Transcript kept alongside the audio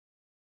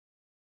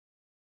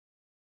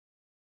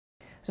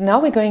So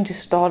now we're going to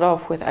start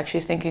off with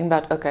actually thinking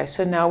about, okay,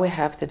 so now we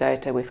have the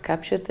data, we've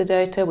captured the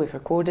data, we've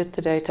recorded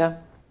the data.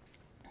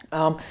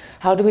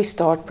 How do we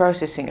start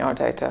processing our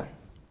data?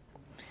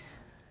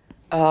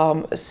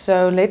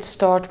 So let's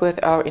start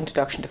with our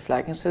introduction to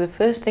flagging. So the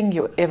first thing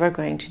you're ever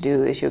going to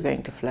do is you're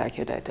going to flag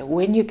your data.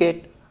 When you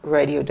get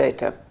radio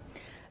data,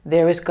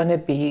 there is going to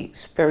be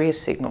spurious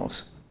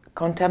signals,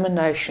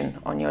 contamination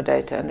on your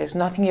data, and there's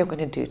nothing you're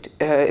going to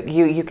do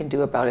you can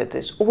do about it.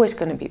 There's always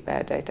going to be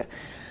bad data.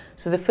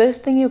 So the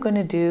first thing you're going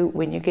to do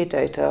when you get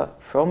data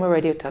from a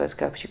radio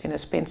telescope is you're going to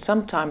spend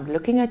some time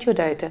looking at your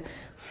data,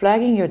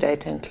 flagging your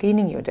data and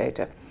cleaning your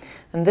data.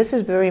 And this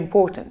is very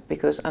important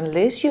because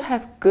unless you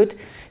have good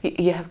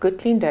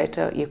clean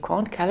data, you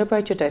can't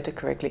calibrate your data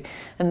correctly,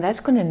 and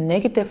that's going to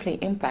negatively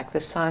impact the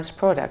science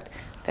product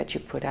that you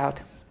put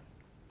out.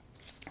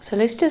 So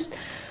let's just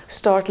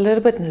start a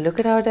little bit and look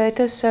at our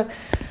data. So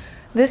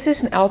this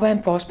is an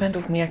L-band passband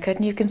of meerkat,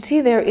 and you can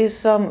see there is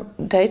some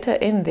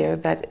data in there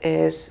that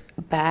is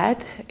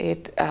bad.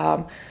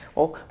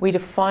 Or we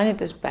define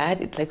it as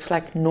bad. It looks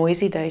like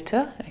noisy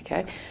data.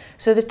 Okay,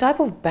 so the type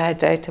of bad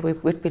data we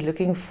would be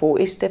looking for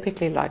is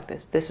typically like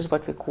this. This is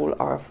what we call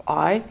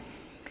RFI.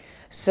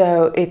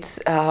 So it's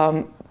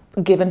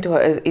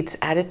it's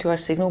added to our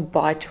signal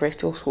by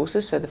terrestrial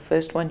sources. So the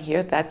first one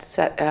here, that's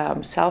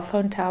cell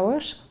phone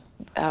towers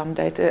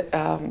data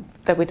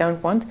that we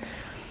don't want.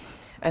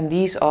 And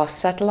these are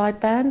satellite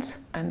bands,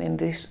 and then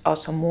these are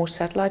some more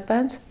satellite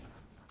bands.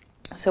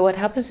 So what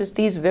happens is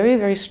these very,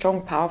 very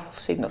strong, powerful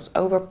signals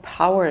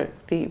overpower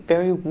the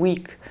very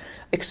weak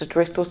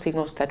extraterrestrial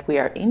signals that we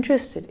are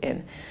interested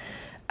in,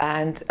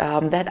 and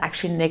that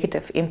actually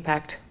negatively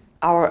impact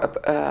our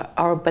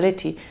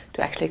ability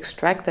to actually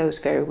extract those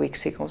very weak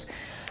signals.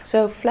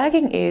 So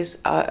flagging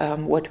is,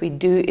 what we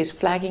do is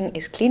flagging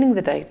is cleaning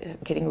the data,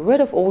 getting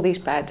rid of all these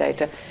bad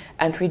data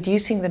and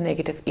reducing the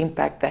negative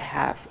impact they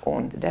have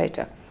on the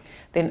data.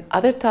 Then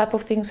other type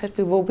of things that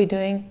we will be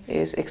doing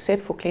is,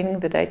 except for cleaning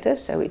the data,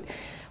 so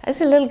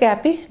it's a little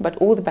gappy, but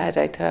all the bad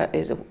data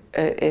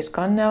is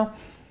gone now.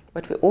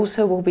 What we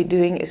also will be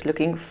doing is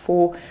looking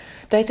for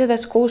data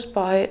that's caused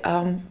by,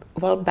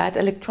 bad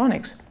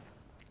electronics.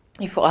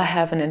 If I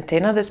have an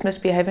antenna that's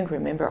misbehaving,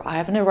 remember I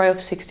have an array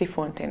of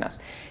 64 antennas.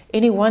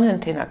 Any one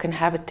antenna can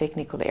have a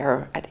technical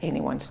error at any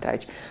one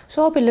stage.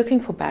 So I'll be looking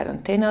for bad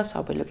antennas,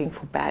 I'll be looking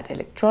for bad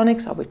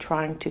electronics, I'll be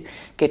trying to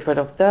get rid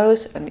of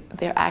those, and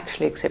they're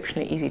actually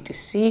exceptionally easy to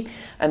see,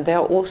 and they're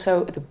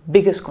also the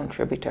biggest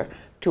contributor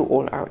to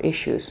all our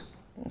issues.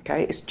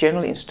 Okay, it's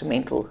generally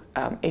instrumental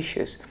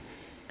issues.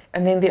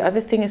 And then the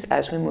other thing is,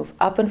 as we move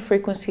up in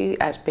frequency,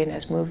 as Ben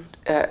has moved,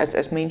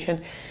 as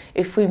mentioned,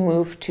 if we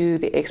move to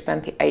the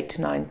X-band, the 8,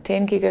 9,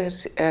 10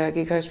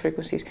 gigahertz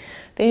frequencies,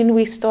 then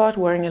we start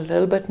worrying a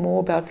little bit more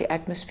about the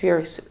atmosphere,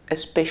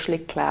 especially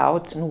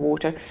clouds and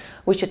water,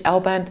 which at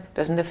L-band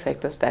doesn't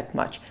affect us that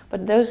much.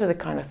 But those are the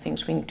kind of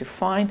things we need to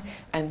find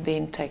and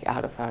then take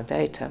out of our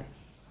data.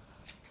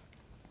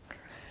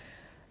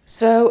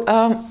 So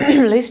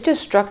let's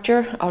just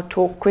structure our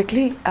talk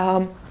quickly.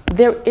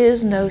 There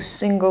is no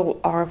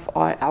single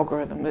RFI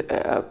algorithm,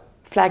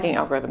 flagging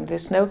algorithm.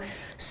 There's no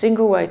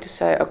single way to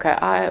say,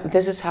 okay,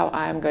 this is how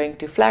I am going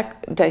to flag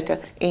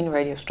data in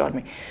radio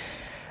astronomy.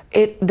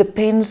 It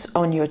depends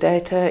on your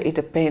data, it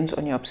depends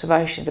on your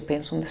observation, it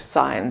depends on the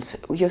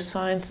science. Your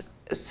science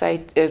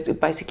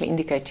basically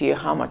indicate to you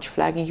how much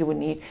flagging you will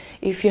need.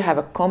 If you have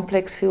a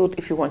complex field,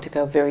 if you want to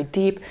go very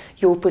deep,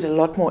 you will put a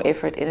lot more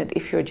effort in it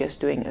if you're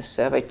just doing a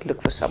survey to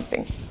look for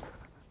something.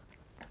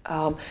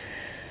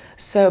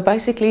 So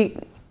basically,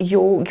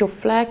 your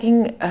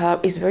flagging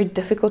is very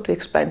difficult to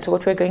explain. So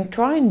what we're going to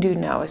try and do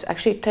now is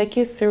actually take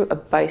you through a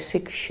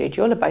basic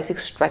schedule, a basic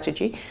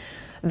strategy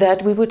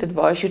that we would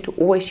advise you to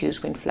always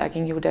use when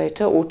flagging your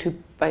data, or to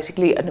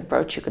basically an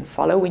approach you can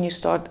follow when you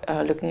start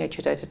looking at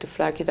your data to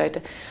flag your data.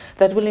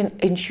 That will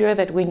ensure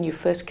that when you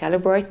first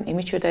calibrate and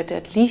image your data,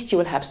 at least you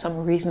will have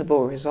some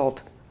reasonable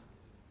result.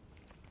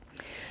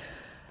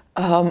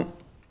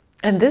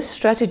 And this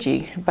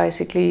strategy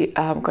basically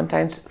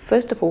contains,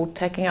 first of all,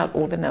 taking out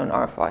all the known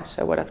RFIs.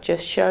 So what I've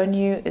just shown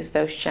you is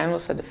those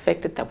channels that are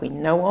affected that we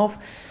know of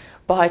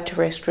by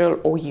terrestrial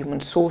or human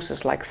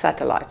sources like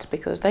satellites,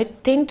 because they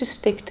tend to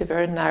stick to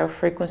very narrow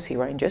frequency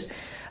ranges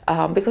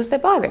because they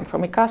buy them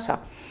from ICASA.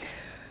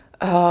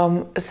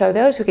 So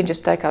those we can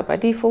just take out by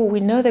default. We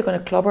know they're going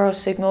to clobber our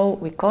signal,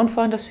 we can't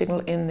find a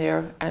signal in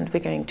there, and we're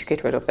going to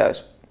get rid of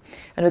those.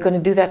 And we're going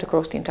to do that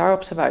across the entire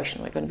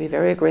observation. We're going to be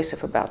very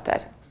aggressive about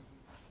that.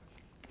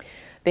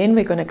 Then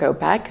we're going to go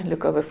back and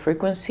look over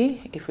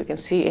frequency. If we can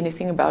see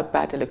anything about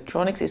bad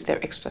electronics, is there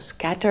extra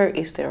scatter?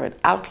 Is there an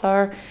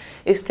outlier?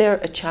 Is there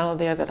a channel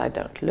there that I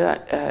don't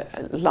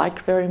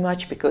like very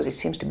much because it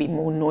seems to be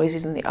more noisy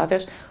than the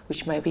others,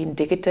 which may be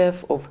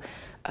indicative of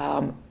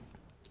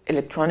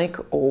electronic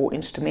or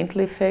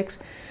instrumental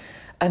effects?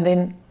 And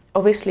then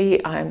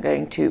obviously I'm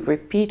going to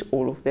repeat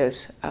all of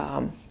this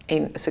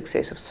in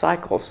successive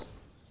cycles.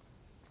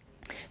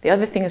 The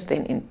other thing is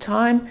then in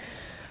time.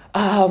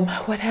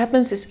 What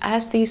happens is,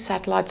 as these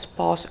satellites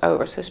pass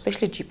over, so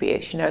especially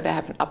GPS, you know, they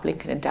have an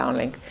uplink and a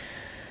downlink.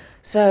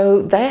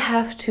 So they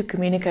have to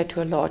communicate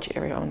to a large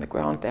area on the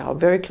ground. They are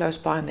very close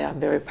by and they are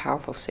very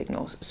powerful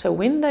signals. So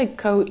when they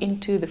go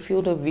into the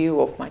field of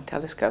view of my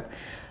telescope,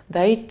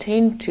 they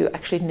tend to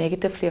actually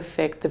negatively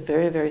affect the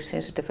very, very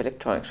sensitive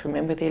electronics.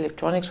 Remember, the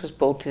electronics was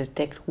built to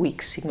detect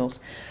weak signals.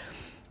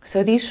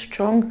 So these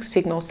strong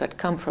signals that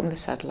come from the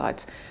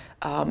satellites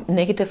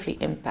negatively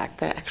impact.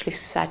 They actually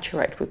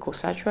saturate, we call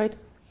saturate.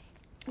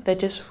 They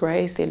just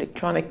raise the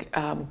electronic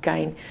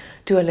gain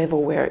to a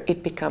level where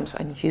it becomes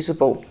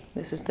unusable.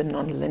 This is the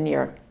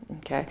nonlinear,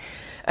 okay?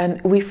 And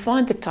we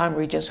find the time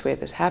regions where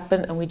this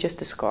happened and we just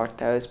discard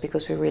those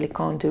because we really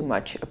can't do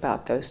much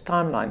about those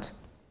timelines.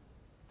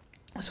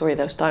 Sorry,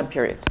 those time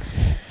periods.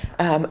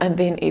 And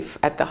then if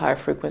at the higher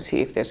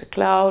frequency, if there's a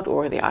cloud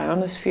or the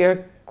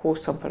ionosphere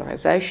cause some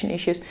polarization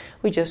issues,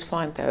 we just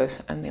find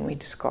those and then we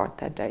discard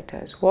that data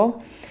as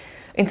well.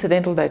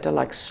 Incidental data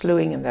like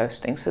slewing and those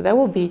things. So that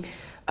will be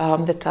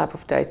the type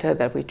of data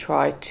that we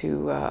try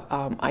to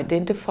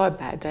identify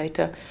bad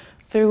data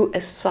through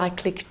a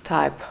cyclic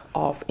type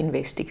of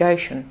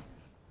investigation.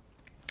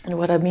 And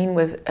what I mean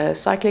with a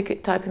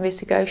cyclic type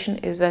investigation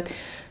is that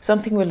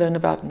something we'll learn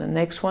about in the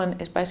next one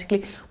is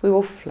basically we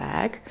will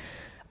flag.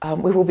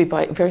 We will be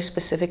very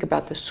specific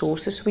about the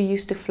sources we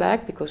use to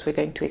flag because we're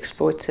going to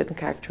exploit certain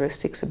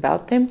characteristics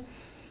about them.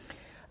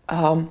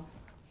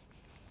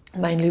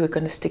 Mainly we're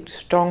going to stick to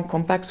strong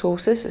compact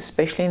sources,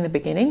 especially in the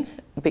beginning,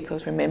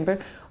 because remember,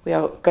 we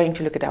are going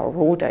to look at our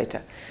raw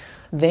data.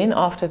 Then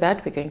after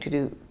that, we're going to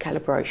do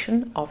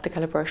calibration. After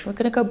calibration, we're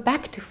going to go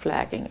back to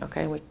flagging,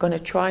 okay? We're going to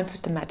try and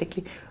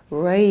systematically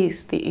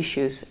raise the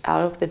issues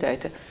out of the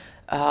data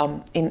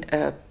in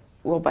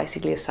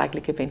basically a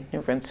cyclic event in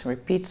a rinse and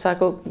repeat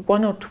cycle,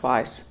 one or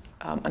twice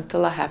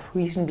until I have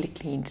reasonably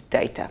cleaned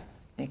data,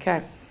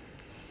 okay?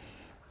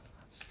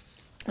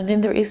 And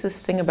then there is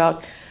this thing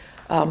about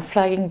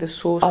flagging the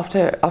source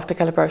after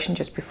calibration,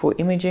 just before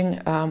imaging.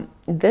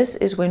 This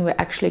is when we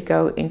actually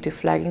go into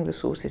flagging the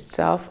source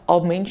itself.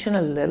 I'll mention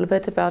a little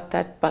bit about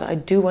that, but I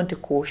do want to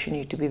caution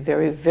you to be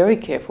very, very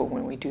careful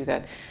when we do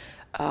that,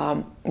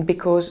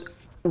 because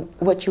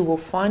what you will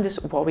find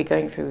is while we're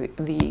going through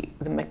the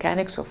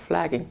mechanics of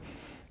flagging,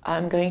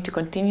 I'm going to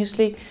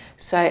continuously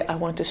say I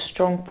want a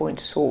strong point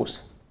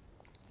source.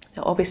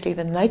 Now, obviously,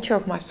 the nature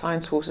of my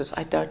science sources,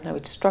 I don't know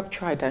its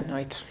structure, I don't know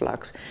its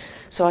flux.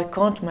 So I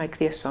can't make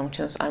the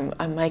assumptions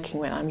I'm making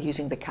when I'm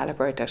using the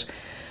calibrators.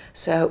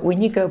 So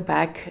when you go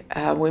back,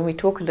 when we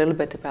talk a little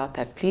bit about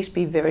that, please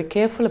be very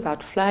careful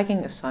about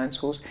flagging a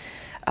science source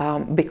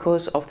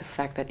because of the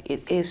fact that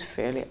it is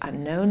fairly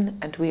unknown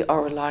and we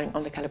are relying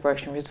on the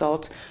calibration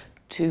results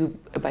to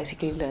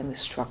basically learn the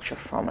structure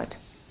from it.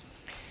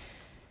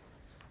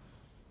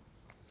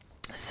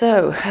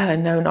 So,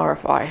 known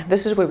RFI.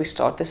 This is where we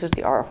start. This is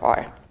the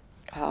RFI.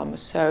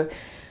 So,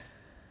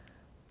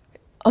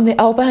 on the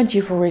L-band,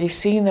 you've already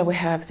seen that we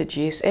have the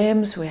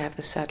GSMs, we have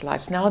the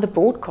satellites. Now, the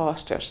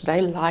broadcasters, they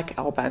like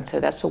L-band,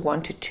 so that's a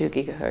 1 to 2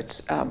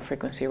 gigahertz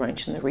frequency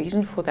range. And the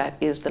reason for that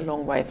is the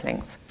long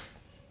wavelengths.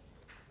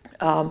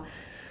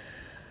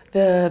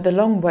 The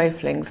long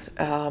wavelengths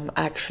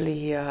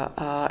actually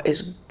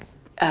is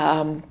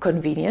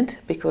convenient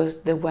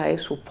because the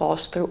waves will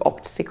pass through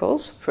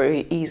obstacles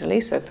very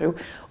easily, so through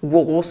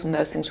walls and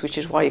those things, which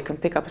is why you can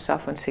pick up a cell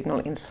phone signal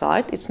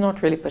inside. It's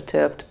not really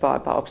perturbed by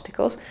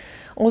obstacles.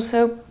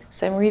 Also,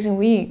 same reason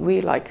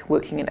we like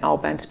working in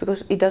L-bands,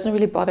 because it doesn't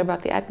really bother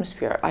about the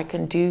atmosphere. I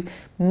can do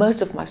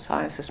most of my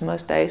sciences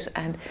most days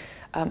and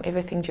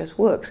everything just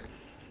works.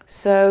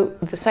 So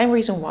the same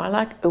reason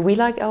why we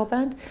like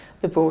L-band,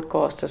 the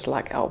broadcasters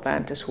like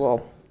L-band as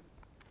well.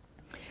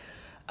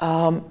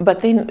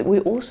 But then we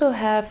also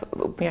have,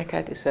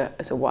 Meerkat is a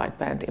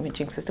wideband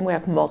imaging system. We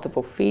have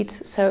multiple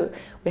feeds. So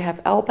we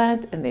have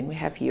L-band and then we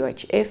have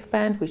UHF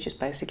band, which is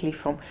basically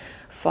from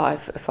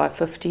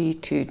 550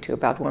 to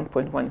about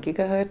 1.1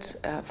 gigahertz,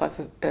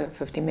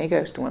 550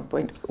 megahertz to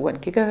 1.1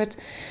 gigahertz.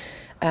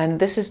 And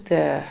this is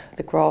the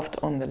graph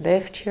on the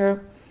left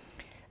here.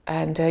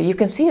 And you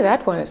can see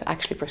that one is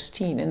actually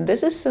pristine. And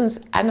this is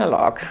since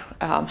analog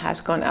has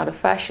gone out of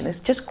fashion.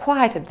 It's just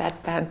quieted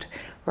that band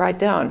right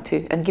down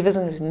to and give us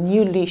a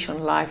new leash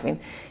on life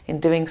in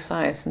doing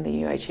science in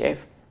the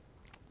UHF.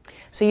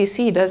 So you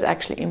see it does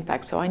actually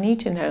impact. So I need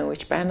to know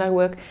which band I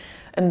work,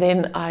 and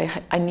then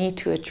I need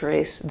to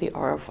address the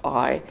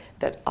RFI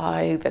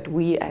that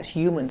we as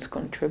humans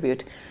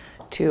contribute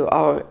to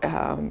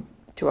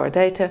our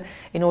data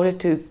in order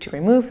to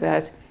remove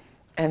that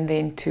and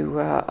then to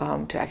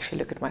actually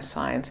look at my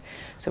science.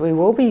 So we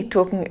will be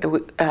talking,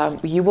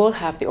 you will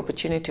have the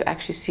opportunity to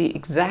actually see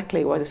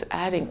exactly what is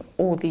adding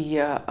all the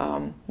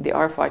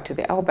RFI to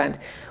the L-band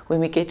when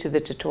we get to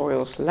the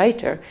tutorials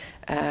later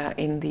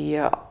in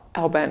the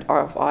L-band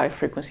RFI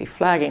frequency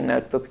flagging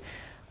notebook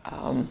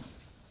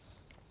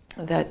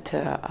that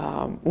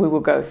we will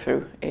go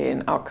through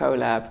in our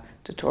collab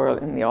tutorial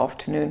in the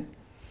afternoon.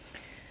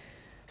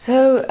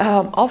 So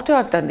after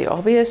I've done the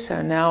obvious,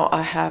 so now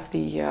I have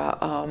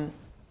the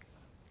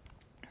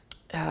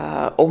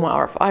all my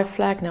RFI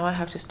flag. Now I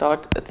have to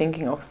start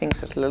thinking of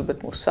things that's a little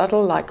bit more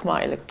subtle, like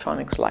my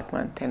electronics, like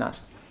my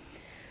antennas.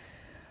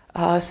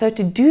 So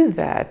to do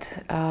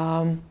that,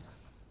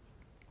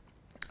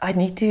 I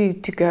need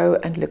to go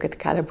and look at the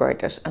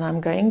calibrators, and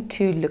I'm going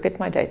to look at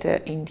my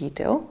data in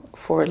detail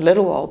for a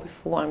little while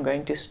before I'm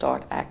going to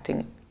start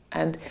acting.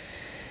 And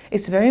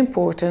it's very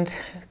important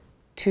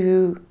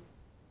to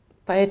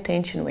pay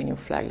attention when you're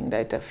flagging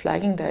data.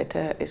 Flagging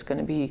data is going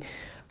to be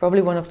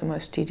probably one of the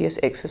most tedious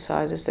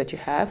exercises that you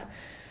have.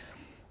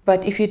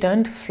 But if you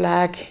don't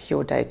flag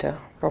your data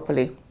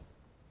properly,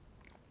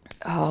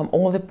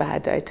 all the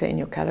bad data in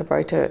your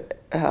calibrator,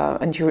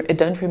 and you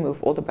don't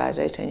remove all the bad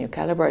data in your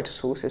calibrator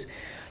sources,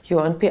 you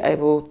won't be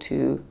able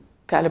to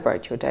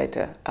calibrate your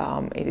data.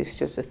 It is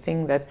just a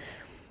thing that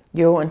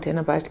your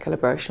antenna-based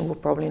calibration will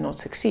probably not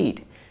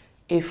succeed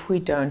if we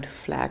don't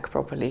flag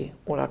properly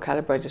all our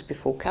calibrators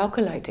before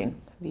calculating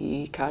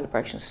the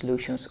calibration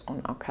solutions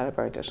on our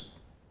calibrators.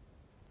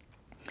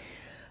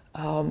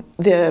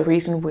 The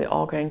reason we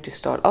are going to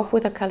start off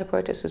with our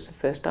calibrators is the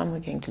first time we're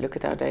going to look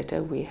at our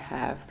data. We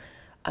have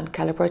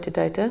uncalibrated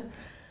data.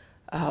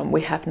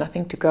 We have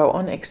nothing to go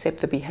on except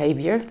the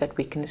behavior that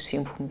we can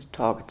assume from the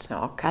targets.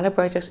 Now, our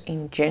calibrators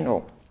in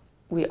general,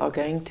 we are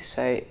going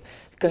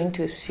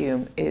to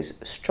assume is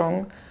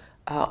strong,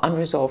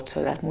 unresolved,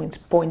 so that means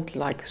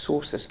point-like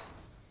sources.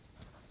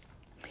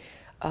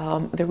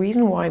 The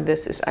reason why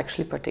this is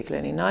actually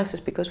particularly nice is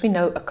because we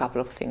know a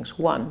couple of things.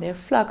 One, their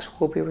flux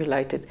will be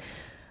related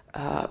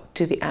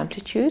to the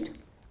amplitude,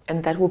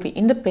 and that will be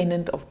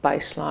independent of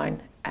baseline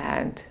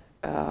and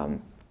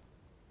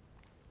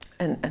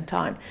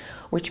time,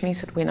 which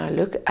means that when I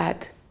look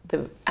at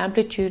the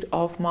amplitude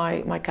of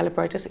my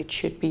calibrators, it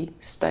should be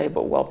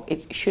stable. Well,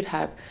 it should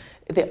have,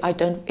 I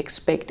don't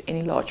expect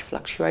any large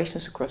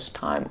fluctuations across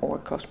time or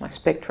across my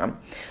spectrum.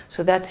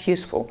 So that's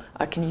useful.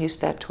 I can use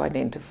that to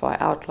identify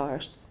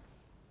outliers.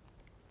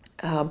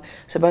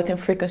 So both in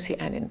frequency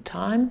and in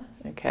time,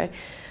 okay?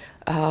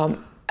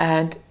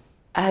 And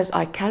as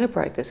I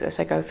calibrate this, as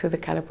I go through the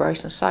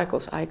calibration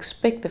cycles, I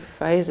expect the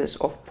phases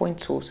of point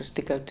sources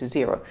to go to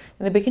zero.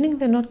 In the beginning,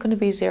 they're not going to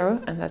be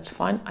zero, and that's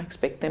fine. I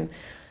expect them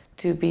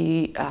to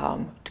be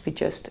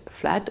just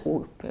flat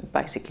or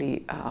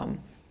basically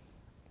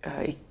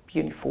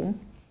uniform.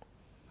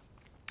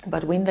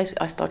 But when I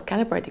start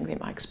calibrating them,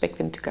 I expect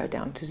them to go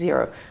down to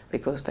zero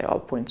because they are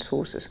point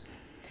sources.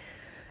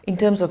 In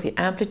terms of the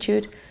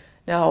amplitude,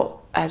 now,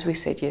 as we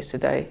said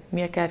yesterday,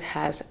 Meerkat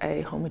has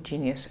a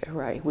homogeneous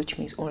array, which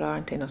means all our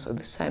antennas are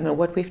the same. And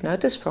what we've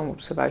noticed from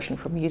observation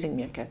from using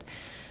Meerkat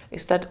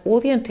is that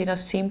all the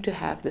antennas seem to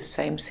have the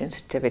same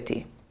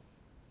sensitivity,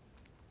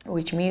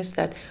 which means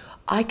that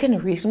I can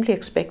reasonably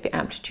expect the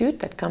amplitude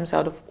that comes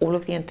out of all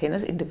of the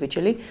antennas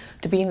individually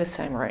to be in the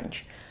same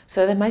range.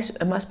 So they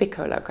must be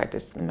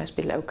co-located, they must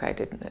be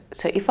located.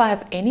 So if I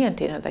have any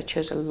antenna that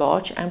shows a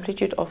large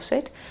amplitude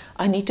offset,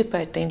 I need to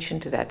pay attention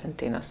to that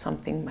antenna.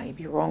 Something may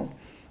be wrong,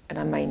 and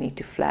I may need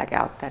to flag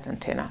out that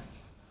antenna.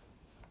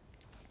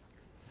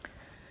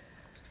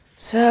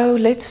 So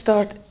let's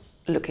start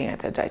looking at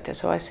the data.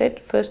 So I said,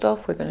 first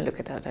off, we're going to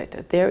look at our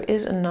data. There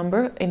is a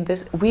number in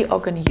this. We are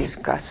going to use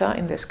CASA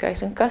in this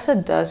case, and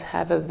CASA does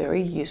have a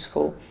very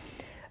useful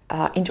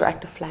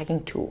interactive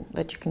flagging tool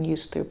that you can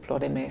use through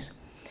PlotMS.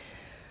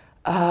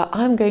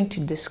 I'm going to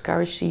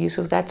discourage the use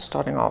of that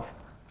starting off.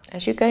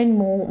 As you gain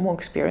more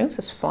experience,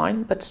 it's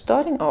fine, but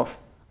starting off,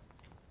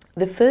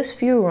 the first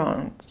few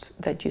rounds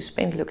that you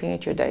spend looking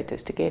at your data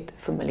is to get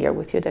familiar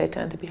with your data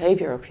and the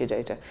behavior of your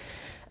data.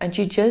 And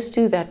you just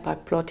do that by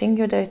plotting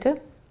your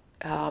data,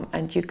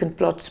 and you can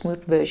plot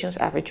smooth versions,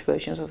 average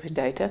versions of your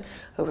data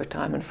over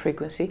time and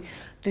frequency,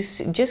 to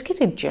just get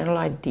a general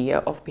idea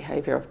of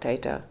behavior of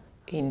data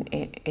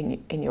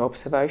in your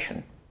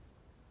observation.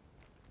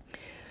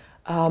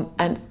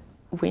 And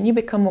when you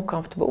become more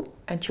comfortable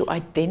and you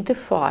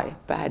identify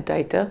bad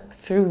data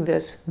through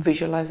this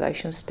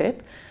visualization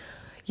step,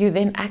 you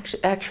then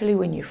actually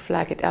when you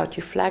flag it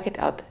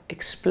out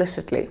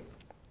explicitly.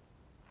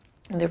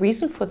 And the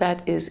reason for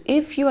that is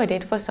if you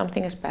identify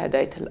something as bad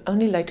data,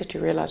 only later to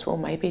realize, well,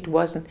 maybe it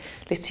wasn't,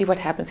 let's see what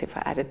happens if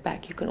I add it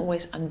back. You can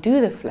always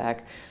undo the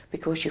flag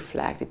because you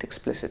flagged it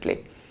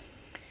explicitly.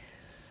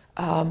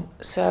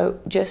 So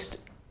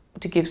just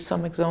to give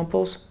some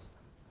examples,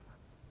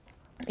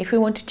 if we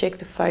want to check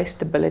the phase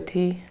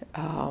stability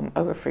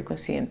over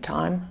frequency and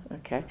time,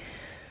 okay,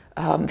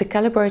 the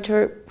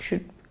calibrator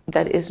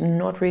that is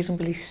not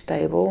reasonably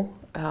stable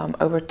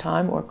over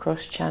time or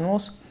across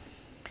channels.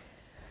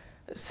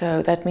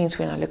 So that means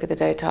when I look at the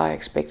data, I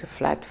expect a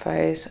flat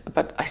phase,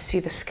 but I see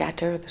the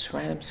scatter, this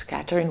random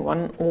scatter in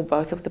one or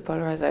both of the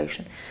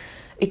polarization.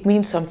 It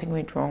means something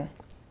went wrong.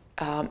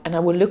 And I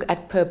will look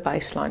at per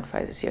baseline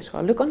phases here. So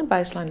I'll look on a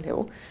baseline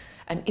level,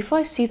 and if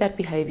I see that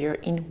behavior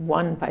in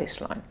one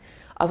baseline,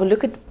 I will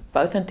look at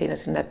both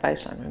antennas in that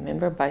baseline.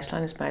 Remember, a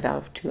baseline is made out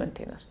of two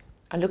antennas.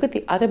 I look at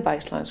the other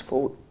baselines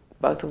for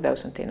both of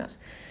those antennas.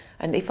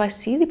 And if I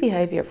see the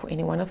behavior for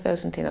any one of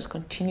those antennas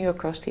continue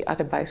across the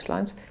other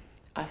baselines,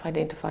 I've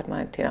identified my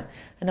antenna,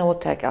 and I will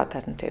take out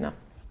that antenna.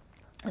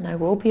 And I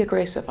will be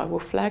aggressive. I will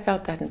flag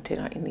out that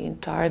antenna in the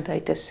entire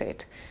data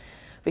set,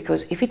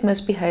 Because if it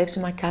misbehaves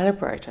in my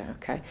calibrator,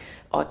 okay,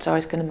 odds are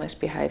it's going to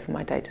misbehave in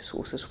my data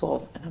source as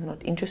well. And I'm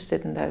not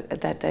interested in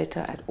that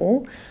data at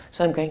all.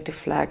 So I'm going to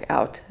flag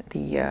out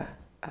the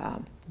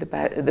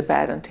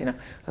bad antenna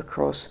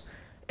across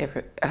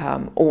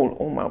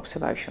all my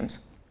observations.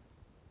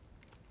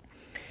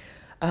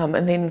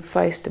 And then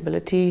phase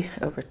stability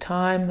over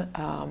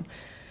time.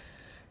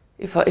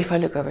 If I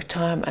look over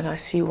time and I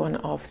see one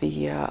of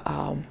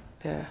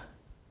the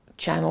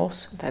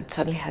channels that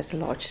suddenly has a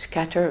large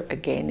scatter,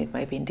 again it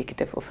may be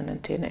indicative of an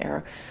antenna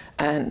error,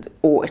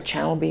 or a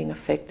channel being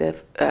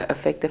effective,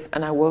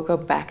 and I will go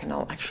back and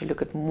I'll actually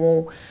look at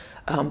more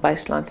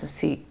baselines and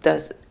see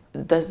does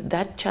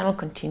that channel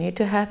continue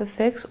to have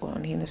effects, or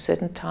only in a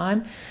certain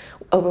time?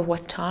 Over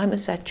what time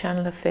is that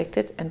channel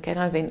affected, and can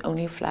I then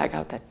only flag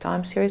out that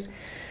time series?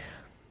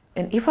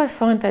 And if I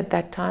find that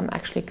that time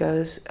actually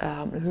goes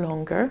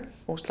longer,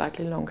 or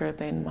slightly longer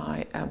than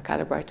my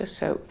calibrator,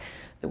 so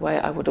the way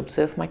I would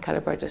observe my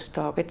calibrator's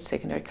target,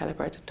 secondary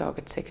calibrator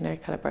target, secondary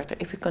calibrator,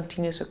 if it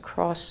continues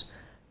across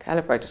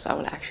calibrators, I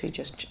will actually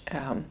just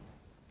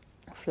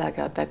flag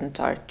out that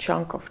entire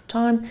chunk of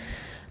time,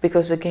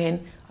 because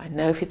again, I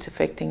know if it's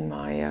affecting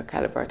my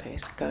calibrator,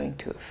 it's going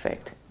to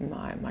affect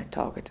my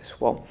target as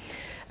well.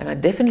 And I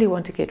definitely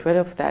want to get rid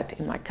of that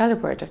in my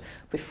calibrator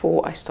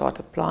before I start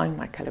applying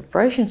my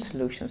calibration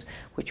solutions,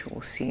 which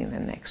we'll see in the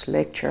next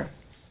lecture.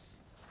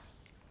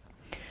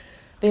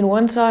 Then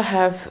once I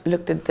have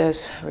looked at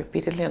this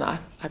repeatedly, and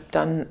I've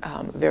done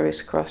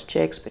various cross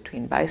checks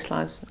between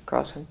baselines and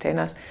cross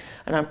antennas,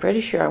 and I'm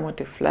pretty sure I want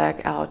to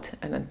flag out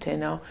an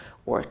antenna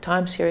or a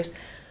time series,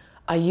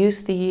 I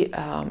use the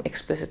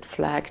explicit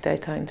flag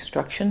data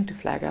instruction to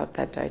flag out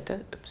that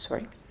data.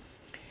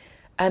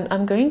 And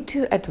I'm going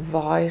to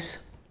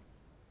advise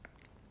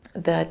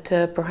that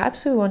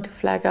perhaps we want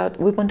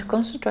to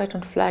concentrate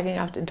on flagging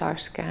out entire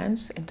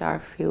scans, entire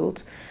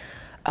fields,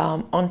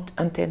 on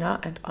antenna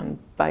and on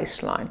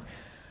baseline.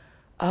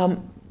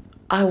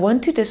 I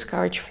want to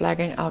discourage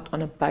flagging out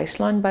on a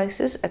baseline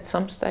basis. At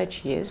some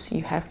stage, yes,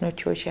 you have no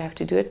choice, you have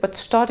to do it, but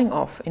starting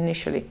off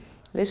initially,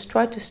 let's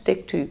try to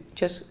stick to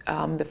just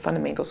the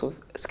fundamentals of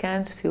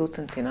scans, fields,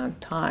 antenna,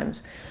 and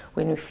times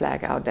when we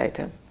flag our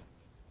data,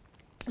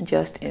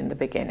 just in the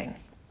beginning.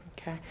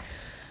 Okay,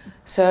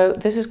 so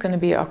this is going to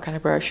be our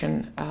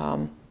calibration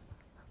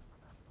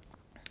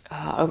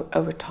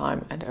over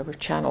time and over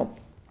channel.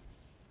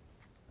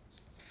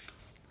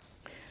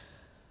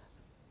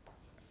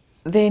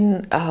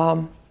 Then,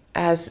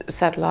 as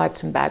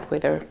satellites and bad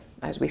weather,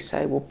 as we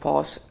say, will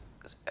pass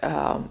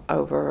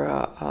over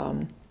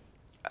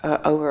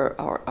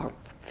our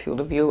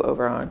field of view,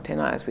 over our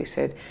antenna, as we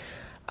said,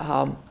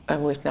 and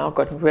we've now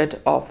gotten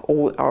rid of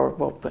all our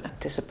what we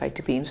anticipate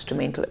to be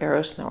instrumental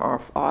errors in our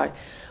RFI.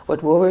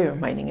 What will be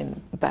remaining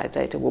in bad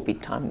data will be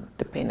time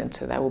dependent,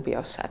 so that will be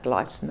our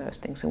satellites and those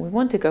things. And we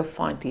want to go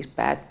find these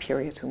bad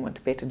periods. We want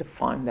to better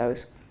define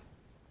those.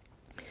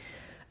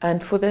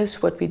 And for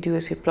this, what we do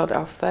is we plot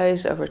our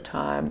phase over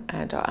time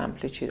and our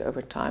amplitude over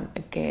time.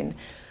 Again,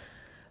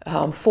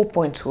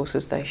 4-point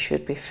sources, they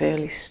should be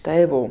fairly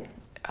stable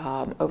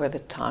over the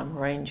time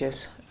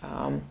ranges.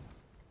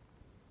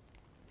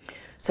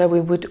 So we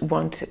would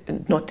want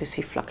not to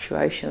see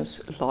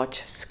fluctuations, large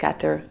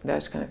scatter,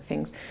 those kind of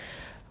things.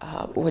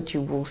 What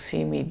you will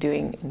see me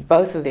doing in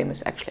both of them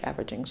is actually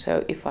averaging.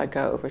 So if I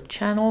go over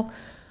channel,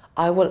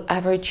 I will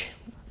average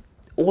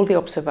all the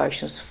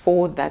observations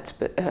for that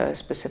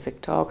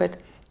specific target,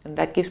 and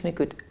that gives me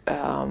good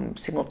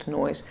signal to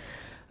noise,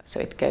 so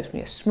it gives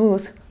me a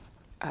smooth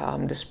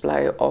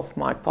display of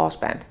my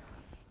passband.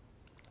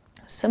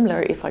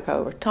 Similar, if I go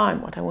over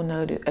time, what I will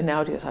now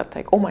do is I'll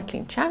take all my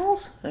clean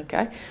channels,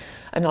 okay,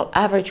 and I'll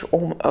average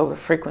all over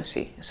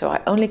frequency, so I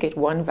only get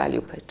one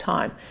value per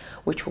time,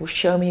 which will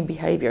show me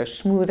behavior,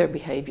 smoother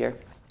behavior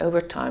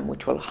over time,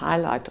 which will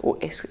highlight or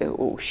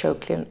show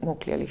more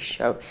clearly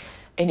show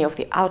any of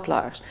the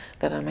outliers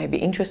that I may be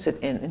interested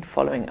in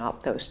following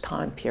up those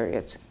time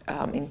periods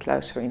in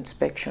closer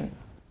inspection.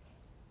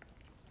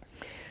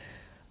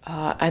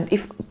 And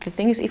if the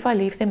thing is, if I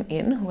leave them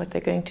in, what they're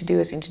going to do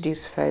is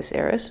introduce phase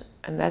errors,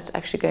 and that's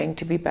actually going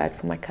to be bad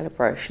for my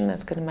calibration.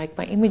 That's going to make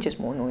my images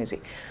more noisy.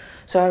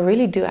 So I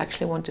really do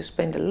actually want to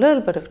spend a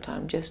little bit of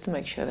time just to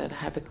make sure that I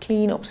have a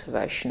clean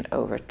observation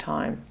over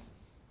time.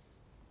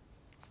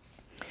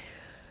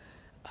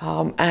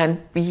 And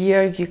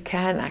here you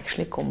can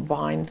actually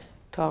combine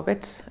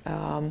targets.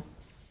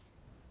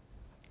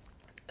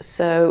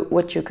 So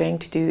what you're going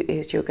to do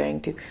is you're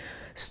going to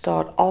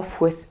start off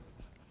with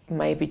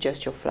maybe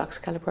just your flux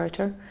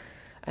calibrator,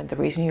 and the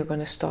reason you're going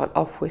to start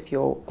off with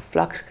your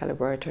flux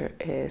calibrator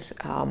is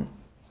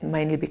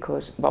mainly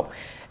because, well,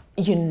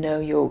 you know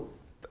your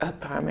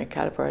primary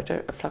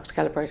calibrator, a flux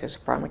calibrator is a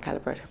primary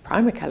calibrator.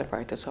 Primary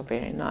calibrators are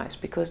very nice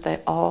because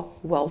they are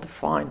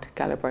well-defined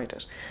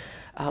calibrators.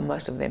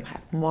 Most of them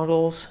have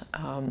models.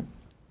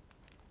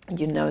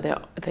 You know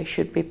they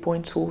should be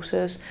point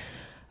sources,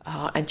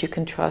 and you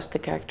can trust the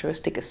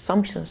characteristic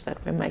assumptions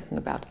that we're making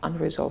about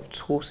unresolved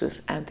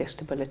sources and their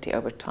stability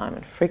over time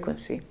and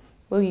frequency.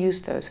 We'll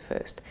use those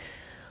first.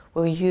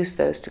 We'll use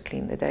those to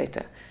clean the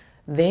data.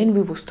 Then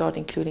we will start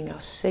including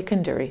our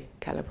secondary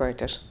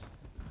calibrators.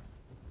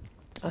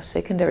 Our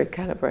secondary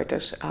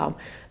calibrators,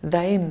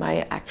 they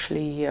may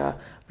actually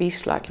be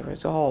slightly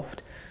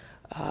resolved,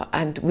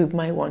 and we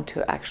may want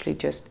to actually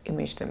just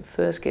image them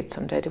first, get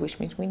some data, which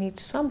means we need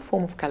some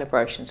form of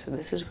calibration. So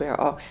this is where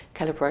our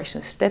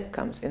calibration step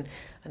comes in,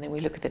 and then we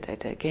look at the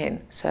data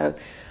again. So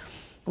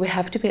we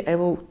have to be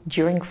able,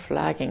 during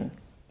flagging,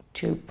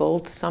 to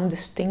build some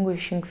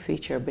distinguishing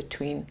feature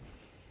between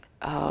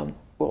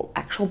well,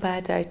 actual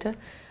bad data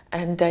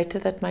and data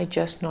that may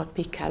just not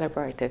be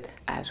calibrated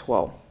as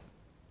well.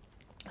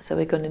 So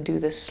we're going to do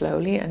this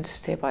slowly and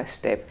step by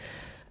step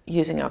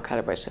using our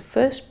calibrators. So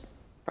first,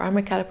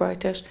 primary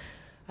calibrators,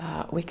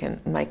 we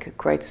can make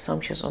great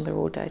assumptions on the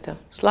raw data.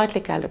 Slightly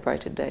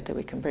calibrated data,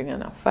 we can bring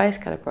in our phase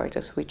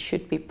calibrators, which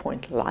should be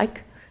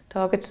point-like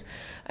targets.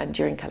 And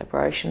during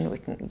calibration, we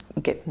can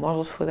get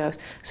models for those.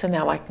 So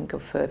now I can go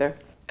further,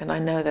 and I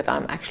know that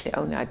I'm actually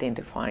only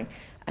identifying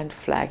and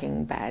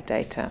flagging bad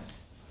data.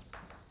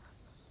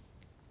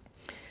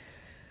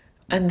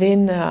 And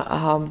then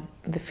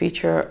the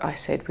feature I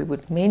said we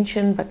would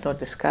mention but not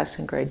discuss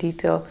in great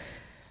detail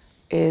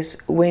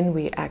is when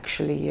we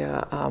actually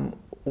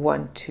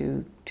want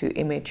to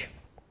image,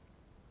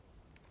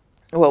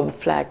 well,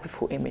 flag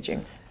before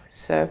imaging.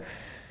 So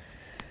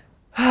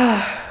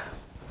I've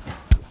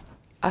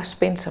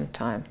spent some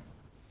time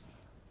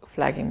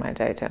flagging my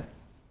data,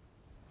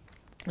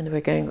 and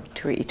we're going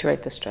to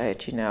reiterate the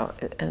strategy now,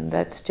 and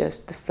that's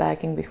just the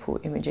flagging before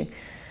imaging.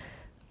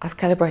 I've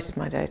calibrated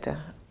my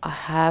data. I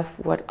have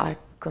what I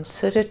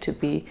consider to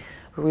be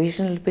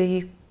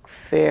reasonably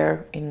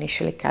fair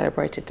initially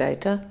calibrated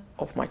data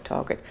of my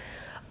target.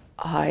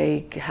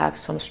 I have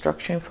some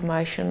structure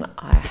information,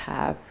 I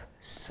have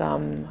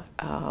some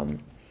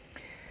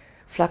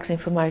flux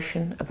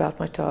information about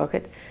my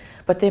target,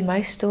 but there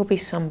may still be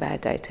some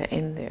bad data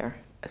in there.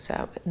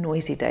 So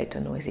noisy data,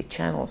 noisy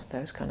channels,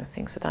 those kind of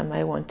things that I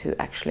may want to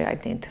actually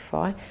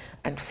identify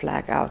and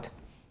flag out.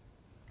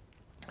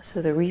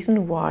 So the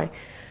reason why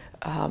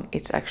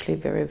it's actually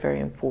very, very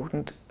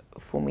important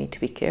for me to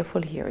be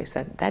careful here is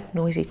that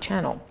noisy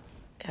channel,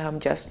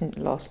 just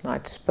last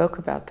night spoke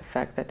about the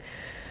fact that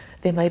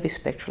there may be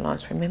spectral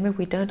lines. Remember,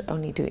 we don't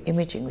only do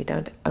imaging, we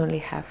don't only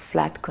have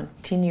flat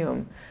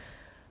continuum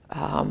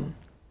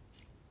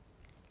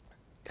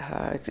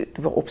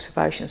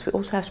observations, we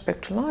also have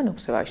spectral line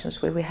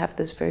observations where we have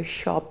this very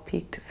sharp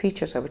peaked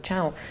features of a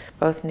channel,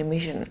 both in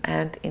emission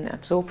and in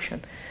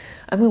absorption.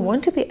 And we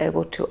want to be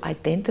able to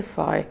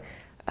identify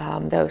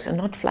those and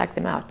not flag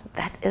them out.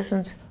 That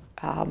isn't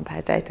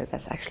bad data,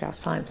 that's actually our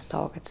science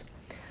targets.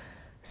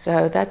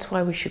 So that's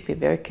why we should be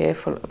very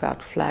careful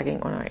about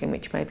flagging on our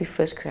image. Maybe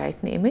first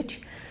create an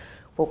image,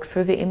 walk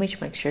through the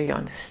image, make sure you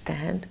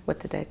understand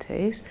what the data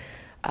is,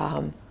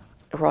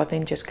 rather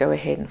than just go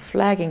ahead and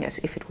flagging as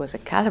if it was a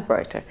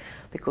calibrator,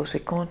 because we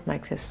can't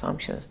make the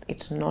assumptions.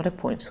 It's not a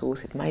point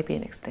source, it may be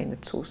an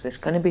extended source, there's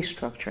going to be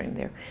structure in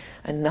there,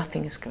 and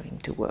nothing is going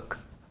to work.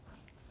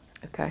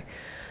 Okay,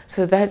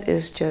 so that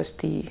is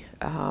just the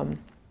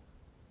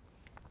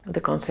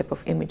concept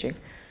of imaging,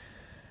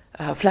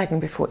 flagging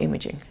before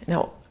imaging.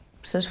 Now,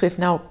 since we've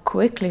now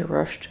quickly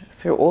rushed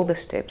through all the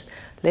steps,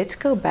 let's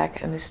go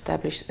back and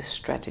establish a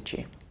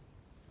strategy.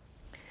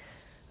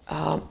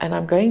 And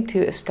I'm going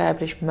to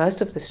establish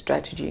most of the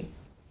strategy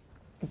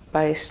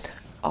based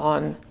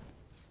on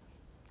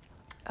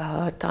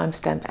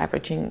timestamp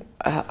averaging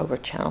over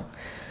channel.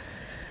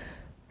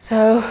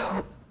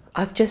 So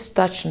I've just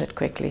touched on it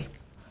quickly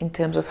in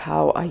terms of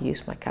how I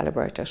use my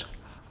calibrators.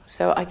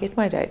 So I get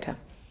my data.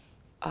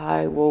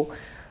 I will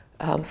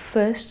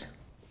first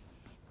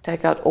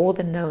take out all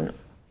the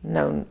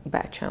known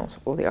bad channels,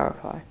 all the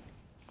RFI.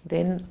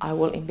 Then I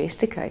will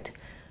investigate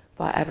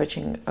by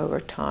averaging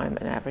over time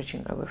and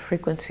averaging over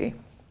frequency.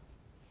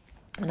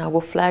 And I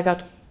will flag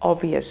out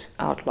obvious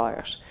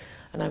outliers.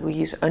 And I will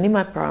use only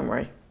my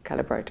primary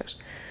calibrators.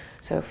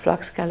 So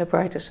flux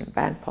calibrators and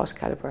bandpass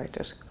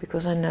calibrators,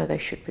 because I know they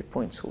should be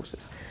point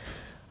sources.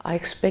 I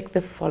expect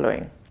the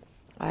following.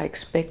 I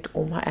expect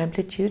all my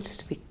amplitudes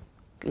to be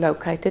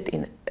located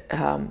in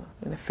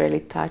a fairly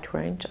tight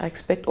range. I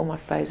expect all my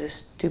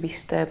phases to be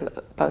stable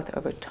both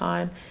over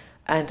time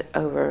and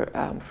over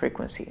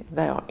frequency.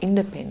 They are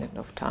independent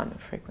of time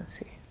and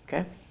frequency.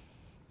 Okay.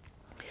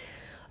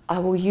 I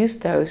will use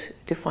those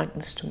to find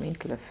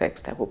instrumental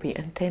effects. That will be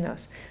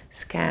antennas,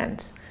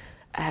 scans,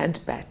 and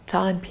bad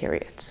time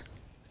periods.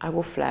 I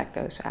will flag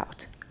those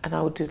out, and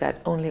I will do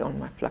that only on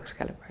my flux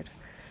calibrator.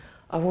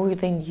 I will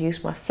then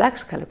use my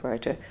flux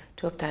calibrator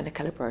to obtain a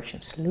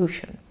calibration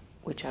solution,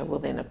 which I will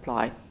then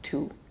apply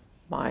to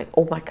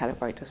all my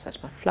calibrators.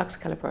 That's my flux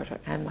calibrator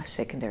and my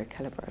secondary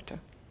calibrator.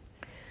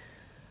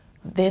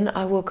 Then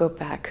I will go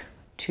back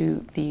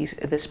to this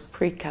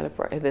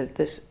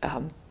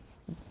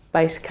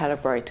base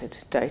calibrated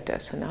data.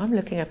 So now I'm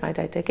looking at my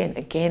data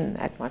again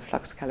at my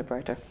flux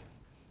calibrator,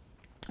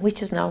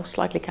 which is now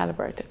slightly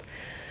calibrated.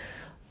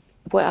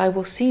 What I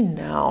will see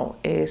now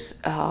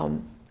is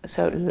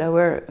so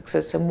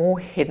it's a more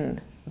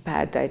hidden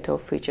bad data or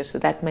features. So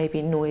that may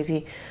be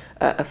noisy,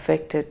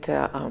 affected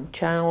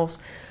channels.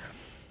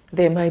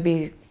 There may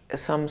be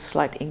some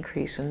slight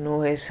increase in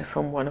noise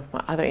from one of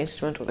my other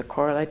instruments, or the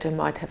correlator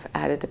might have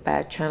added a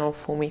bad channel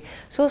for me.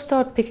 So I'll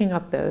start picking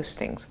up those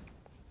things,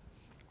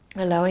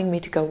 allowing me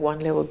to go one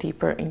level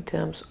deeper in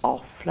terms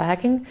of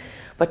flagging,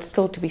 but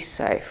still to be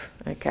safe.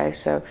 Okay,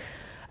 so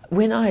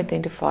when I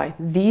identify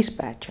these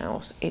bad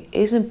channels, it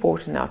is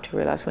important now to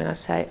realize when I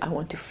say I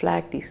want to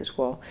flag these as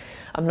well,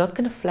 I'm not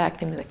going to flag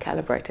them in the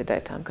calibrated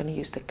data. I'm going to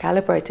use the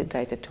calibrated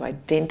data to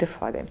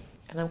identify them,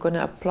 and I'm going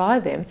to apply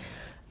them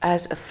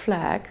as a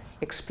flag,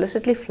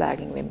 explicitly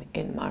flagging them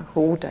in my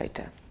raw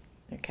data.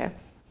 Okay.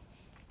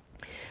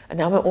 And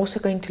now I'm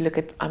also going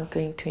to I'm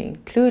going to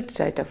include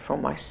data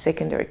from my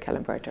secondary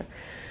calibrator.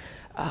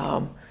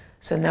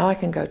 So now I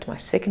can go to my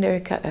secondary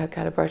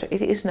calibrator.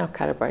 It is now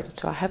calibrated,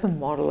 so I have a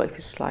model. If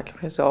it's slightly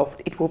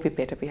resolved, it will be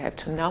better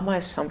behaved. So now my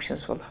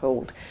assumptions will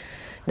hold.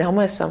 Now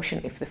my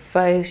assumption, if the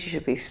phase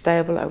should be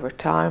stable over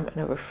time and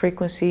over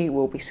frequency,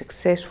 will be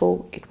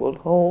successful, it will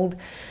hold.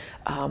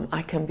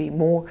 I can be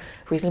more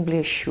reasonably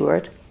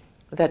assured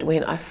that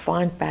when I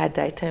find bad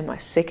data in my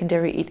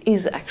secondary, it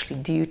is actually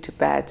due to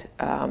bad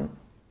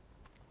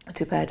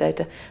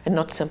data, and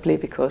not simply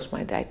because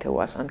my data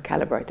was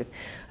uncalibrated.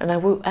 And I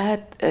will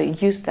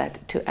use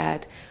that to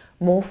add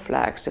more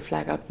flags, to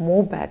flag out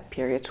more bad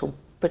periods, or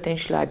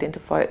potentially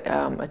identify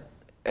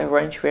a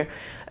range where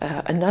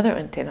another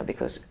antenna,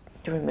 because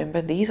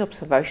remember, these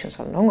observations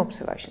are long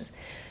observations.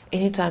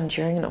 Anytime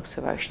during an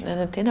observation, an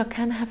antenna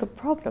can have a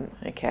problem.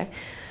 Okay,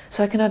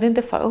 so I can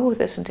identify, oh,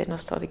 this antenna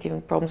started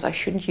giving problems, I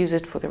shouldn't use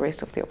it for the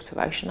rest of the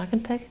observation, I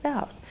can take it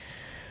out.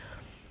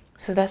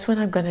 So that's what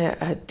I'm going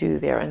to do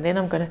there, and then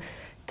I'm going to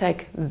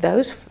take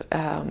those,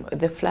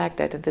 the flag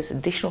data, this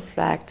additional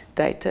flagged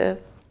data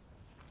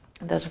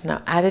that I've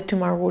now added to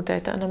my raw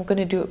data, and I'm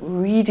going to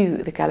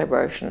redo the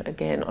calibration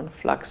again on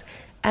flux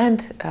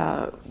and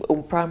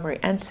on primary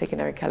and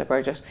secondary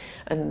calibrators,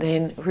 and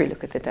then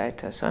relook at the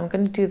data. So I'm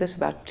going to do this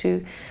about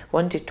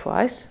one to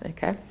twice,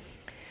 okay?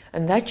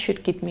 And that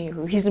should give me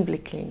reasonably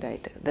clean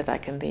data that I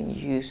can then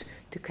use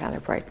to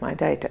calibrate my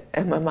data,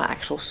 my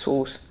actual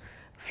source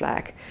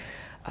flag.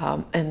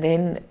 And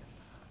then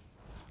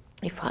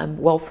if I'm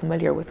well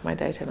familiar with my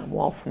data and I'm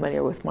well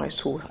familiar with my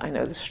source, I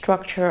know the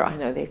structure, I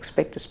know the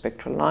expected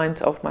spectral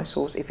lines of my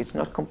source. If it's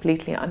not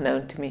completely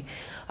unknown to me,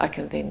 I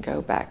can then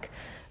go back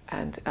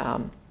and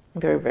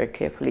very, very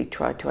carefully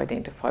try to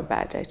identify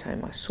bad data in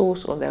my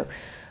source, although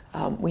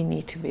we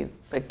need to be,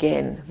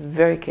 again,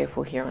 very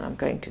careful here, and I'm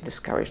going to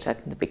discourage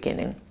that in the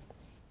beginning,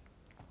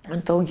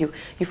 until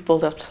you've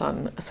built up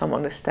some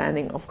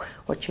understanding of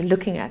what you're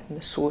looking at in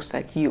the source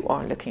that you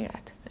are looking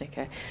at.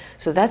 Okay,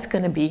 so that's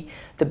going to be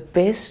the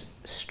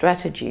best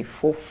strategy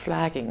for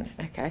flagging,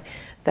 okay,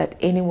 that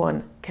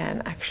anyone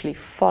can actually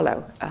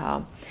follow.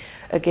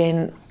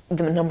 Again,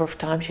 the number of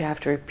times you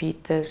have to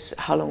repeat this,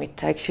 how long it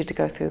takes you to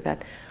go through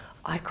that,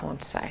 I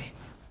can't say.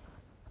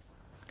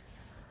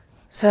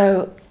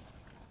 So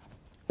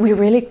we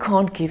really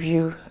can't give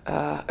you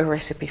a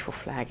recipe for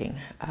flagging.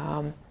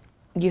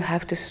 You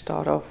have to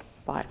start off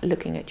by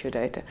looking at your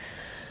data.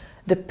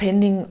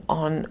 Depending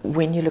on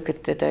when you look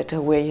at the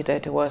data, where your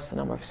data was, the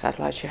number of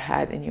satellites you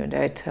had in your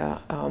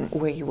data,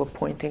 where you were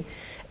pointing,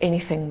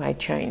 anything may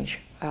change.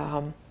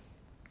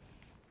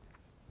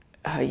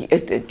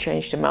 It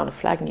changed the amount of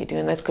flagging you do,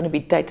 and that's going to be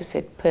data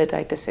set per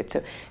data set.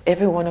 So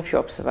every one of your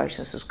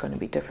observations is going to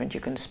be different.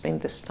 You can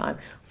spend this time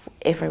for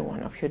every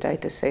one of your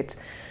data sets.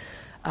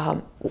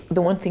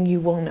 The one thing you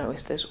will know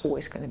is there's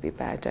always going to be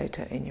bad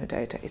data in your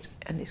data,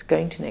 and it's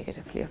going to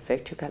negatively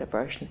affect your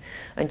calibration,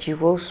 and you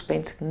will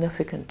spend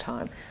significant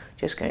time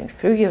just going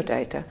through your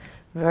data,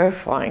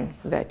 verifying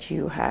that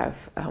you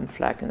have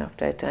flagged enough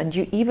data, and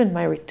you even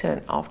may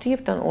return, after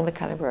you've done all the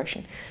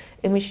calibration,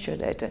 image your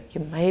data.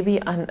 You may be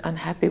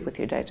unhappy with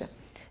your data,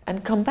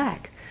 and come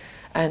back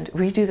and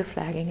redo the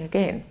flagging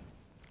again.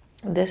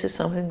 This is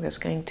something that's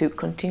going to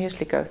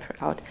continuously go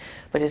throughout,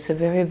 but it's a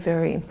very,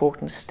 very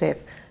important step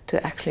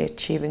to actually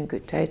achieving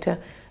good data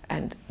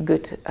and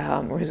good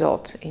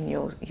results in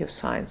your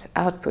science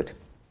output.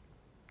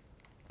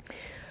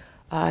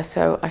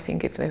 So I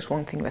think if there's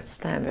one thing that's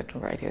standard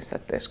on radio, is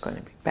that there's going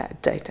to be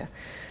bad data.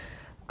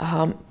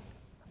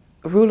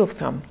 Rule of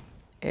thumb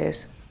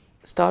is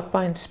start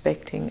by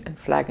inspecting and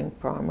flagging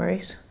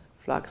primaries,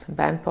 flux and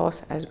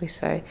bandpass, as we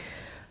say.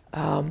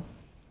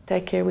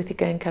 Take care with your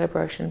gain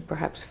calibration.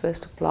 Perhaps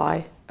first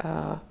apply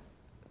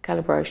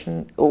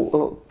calibration,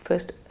 or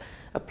first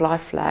apply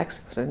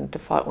flags, so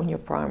identify on your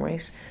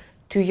primaries,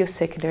 to your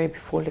secondary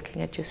before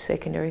looking at your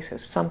secondary. So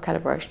some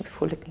calibration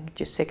before looking at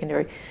your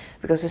secondary,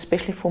 because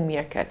especially for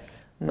Meerkat,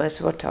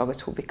 most of our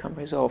targets will become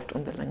resolved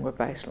on the lingua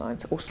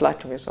baselines, or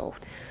slightly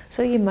resolved.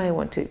 So you may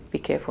want to be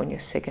careful in your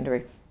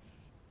secondary.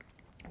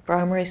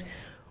 Primaries,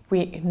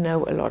 we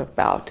know a lot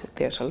about.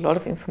 There's a lot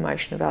of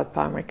information about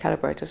primary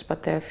calibrators,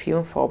 but they're few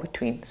and far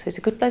between. So it's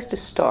a good place to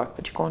start,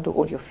 but you can't do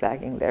all your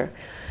flagging there.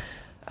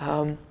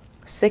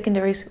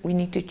 Secondaries, we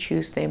need to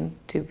choose them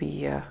to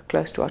be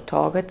close to our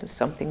target. It's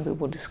something we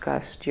will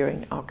discuss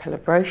during our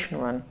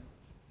calibration run.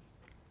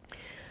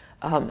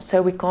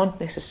 So we can't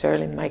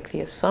necessarily make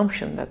the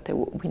assumption that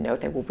we know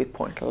there will be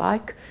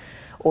point-like,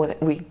 or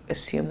that we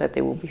assume that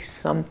there will be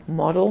some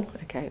model,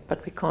 okay,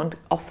 but we can't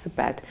off the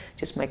bat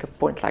just make a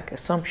point-like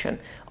assumption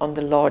on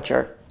the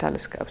larger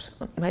telescopes,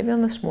 maybe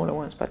on the smaller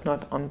ones, but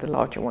not on the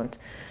larger ones.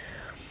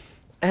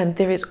 And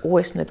there is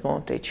always an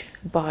advantage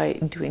by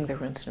doing the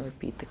rinse and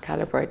repeat, the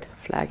calibrate,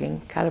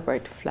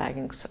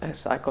 flagging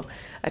cycle,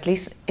 at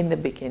least in the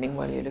beginning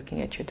while you're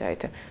looking at your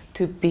data,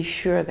 to be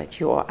sure that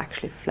you are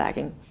actually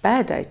flagging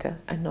bad data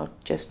and not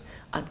just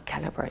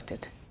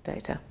uncalibrated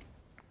data.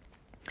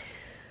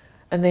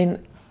 And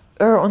then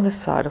err on the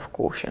side of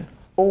caution.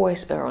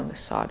 Always err on the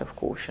side of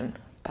caution.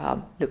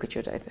 Look at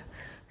your data.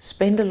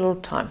 Spend a little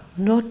time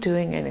not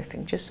doing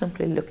anything, just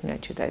simply looking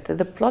at your data.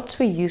 The plots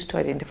we use to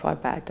identify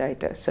bad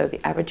data, so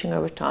the averaging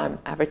over time,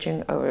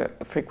 averaging over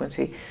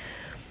frequency,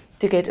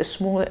 to get a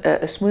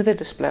smoother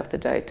display of the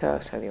data,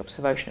 so the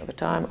observation over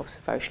time,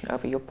 observation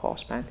over your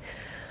passband.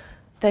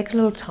 Take a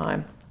little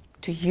time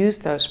to use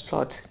those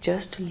plots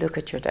just to look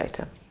at your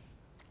data,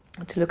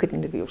 to look at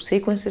individual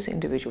sequences,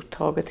 individual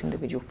targets,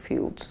 individual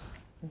fields.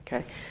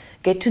 Okay,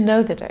 get to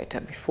know the data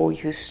before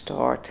you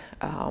start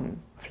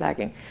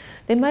flagging.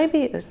 There may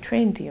be a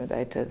trend in your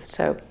data,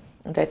 so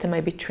data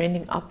may be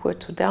trending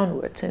upwards or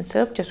downwards. So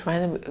instead of just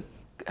randomly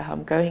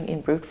going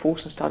in brute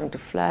force and starting to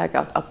flag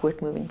out upward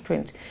moving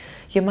trends,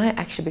 you might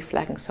actually be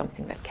flagging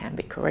something that can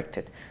be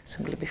corrected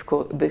simply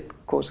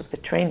because of the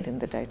trend in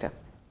the data.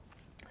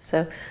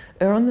 So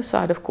err on the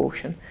side of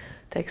caution.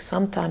 Take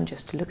some time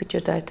just to look at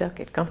your data,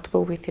 get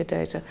comfortable with your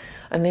data,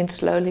 and then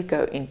slowly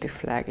go into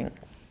flagging.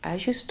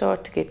 As you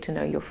start to get to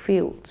know your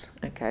fields,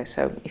 okay,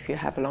 so if you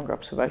have a longer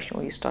observation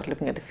or you start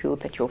looking at a field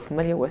that you're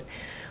familiar with,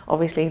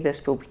 obviously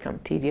this will become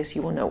tedious.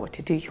 You will know what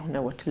to do, you'll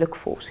know what to look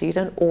for, so you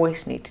don't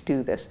always need to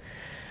do this.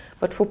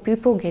 But for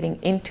people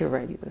getting into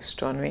radio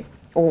astronomy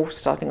or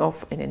starting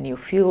off in a new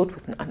field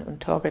with an unknown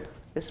target,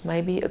 this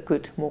may be a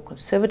good, more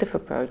conservative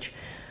approach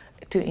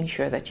to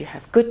ensure that you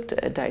have good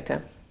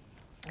data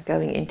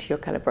going into your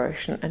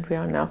calibration, and we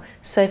are now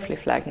safely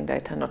flagging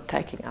data, not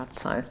taking out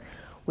signs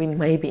we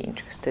may be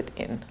interested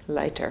in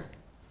later.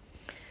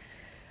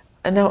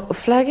 And now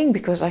flagging,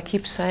 because I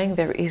keep saying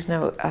there is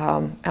no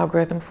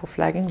algorithm for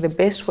flagging, the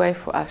best way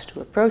for us to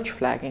approach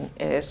flagging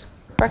is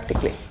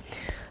practically.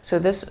 So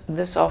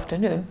this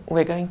afternoon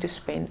we're going to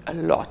spend a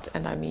lot,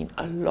 and I mean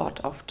a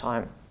lot of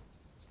time,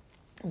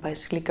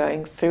 basically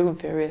going through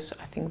various,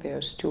 I think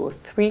there's 2 or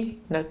 3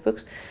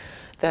 notebooks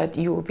that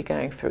you will be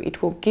going through.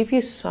 It will give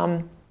you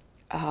some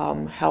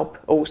help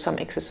or some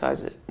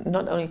exercises,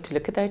 not only to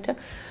look at data,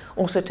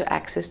 also to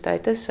access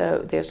data. So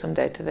there's some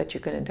data that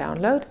you're going to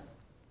download.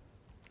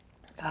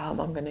 I'm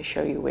going to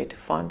show you where to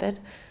find that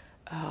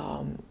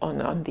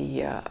on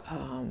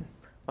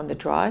the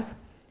drive.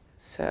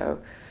 So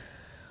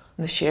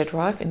on the shared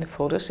drive in the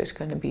folders, there's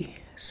going to be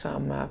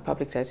some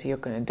public data you're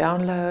going to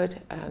download,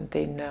 and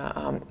then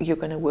you're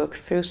going to work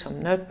through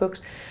some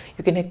notebooks.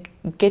 You're going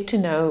to get to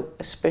know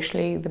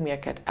especially the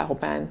Meerkat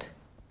L-band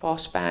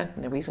passband,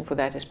 and the reason for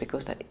that is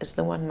because that is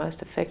the one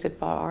most affected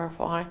by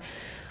RFI.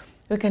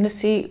 We're going to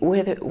see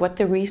what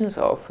the reasons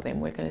are for them.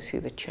 We're going to see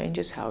the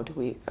changes, how do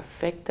we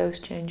affect those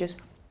changes,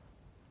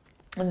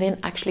 and then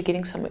actually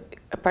getting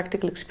a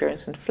practical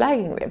experience in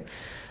flagging them,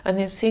 and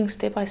then seeing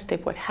step by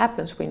step what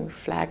happens when we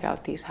flag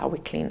out these, how we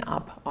clean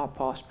up our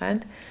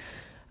passband.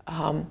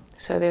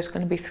 So there's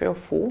going to be 3 or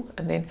 4,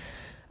 and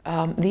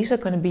then these are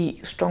going to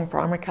be strong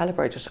primary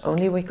calibrators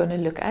only we're going to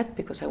look at,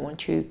 because I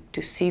want you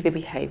to see the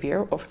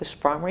behavior of this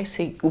primary.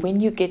 See,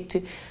 when you get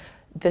to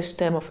this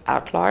term of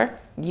outlier,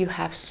 you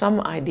have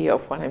some idea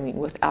of what I mean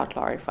with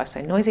outlier. If I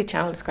say noisy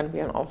channel, it's going to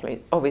be an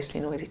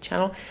obviously noisy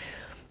channel.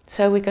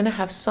 So we're going to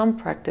have some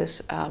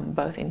practice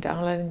both in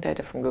downloading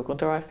data from Google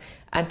Drive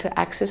and to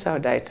access our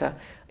data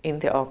in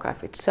the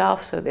archive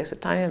itself. So there's a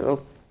tiny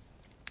little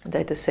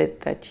data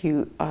set that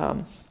you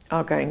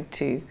are going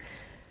to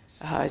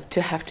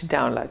have to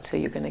download. So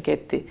you're going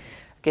to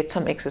get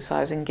some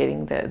exercise in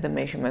getting the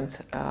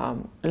measurement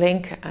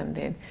link, and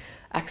then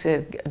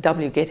access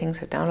getting,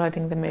 so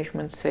downloading the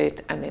measurement set,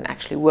 and then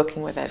actually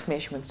working with that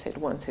measurement set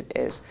once it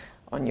is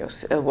on your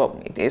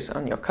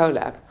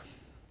Colab.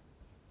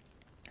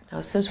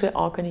 Now, since we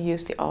are going to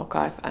use the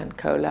archive and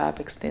Colab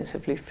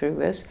extensively through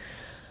this,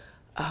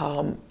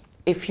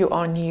 if you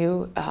are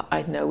new,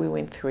 I know we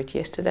went through it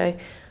yesterday,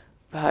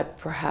 but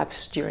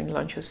perhaps during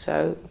lunch or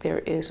so, there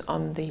is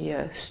on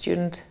the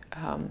student,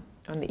 on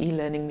the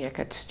e-learning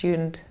Meerkat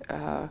student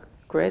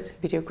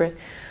video grid,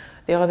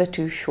 there are the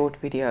 2 short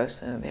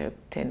videos, they're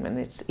 10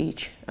 minutes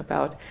each,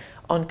 about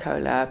on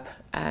Colab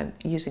and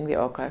using the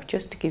archive,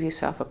 just to give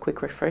yourself a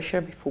quick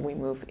refresher before we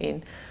move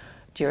in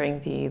during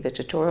the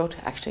tutorial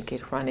to actually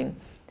get running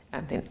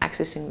and then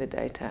accessing the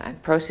data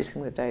and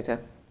processing the data,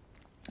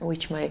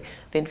 which may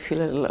then feel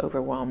a little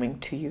overwhelming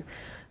to you.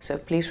 So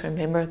please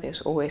remember,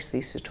 there's always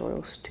these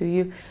tutorials to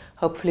you.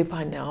 Hopefully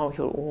by now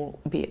you'll all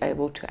be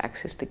able to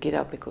access the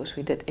GitHub, because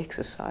we did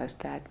exercise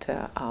that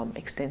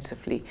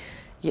extensively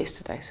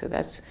yesterday. So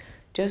that's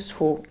just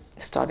for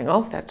starting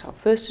off, that's our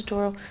first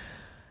tutorial.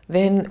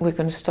 Then we're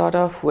going to start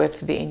off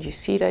with the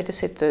NGC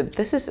dataset. So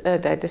this is a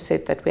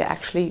dataset that we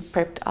actually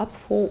prepped up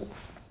for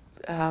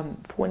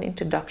an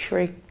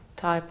introductory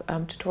type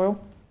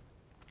tutorial.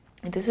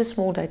 It is a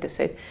small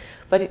dataset,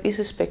 but it is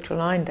a spectral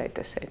line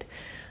dataset.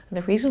 And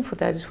the reason for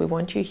that is we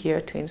want you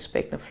here to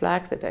inspect and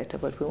flag the data,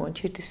 but we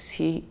want you to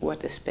see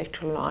what a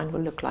spectral line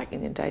will look like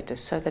in your data,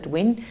 so that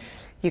when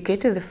you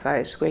get to the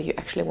phase where you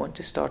actually want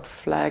to start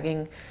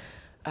flagging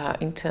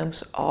in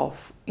terms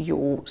of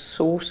your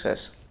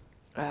sources,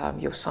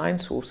 your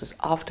science sources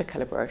after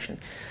calibration,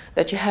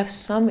 that you have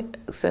some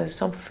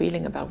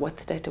feeling about what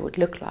the data would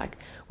look like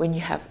when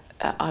you have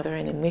either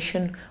an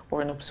emission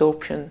or an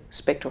absorption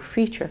spectral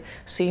feature,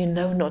 so you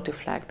know not to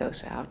flag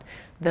those out.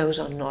 Those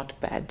are not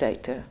bad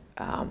data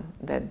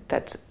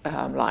that's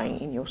lying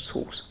in your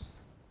source.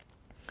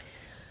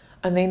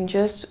 And then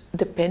just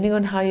depending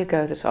on how you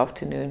go this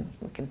afternoon,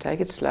 we can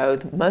take it slow.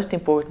 The most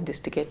important is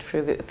to get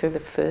through the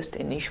first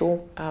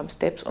initial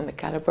steps on the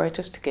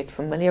calibrators to get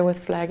familiar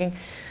with flagging.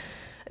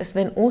 Is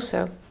then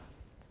also,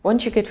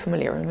 once you get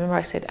familiar, remember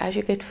I said as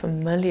you get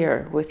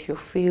familiar with your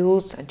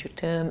fields and your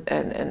term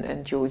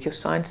and your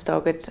science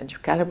targets and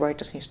your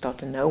calibrators, and you start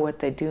to know what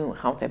they do and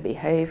how they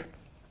behave,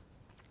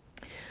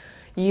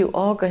 you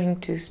are going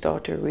to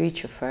start to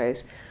reach a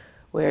phase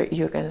where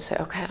you're going to say,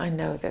 okay, I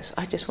know this,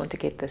 I just want to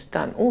get this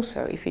done.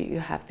 Also, if you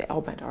have the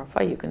L-band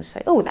RFI, you're going to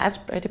say, oh, that's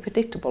pretty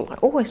predictable. I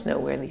always know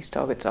where these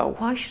targets are.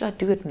 Why should I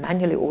do it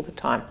manually all the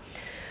time?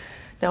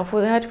 Now,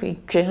 for that, we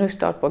generally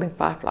start building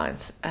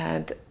pipelines.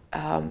 And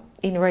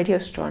in radio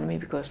astronomy,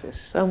 because there's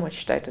so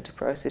much data to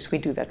process, we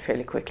do that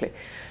fairly quickly.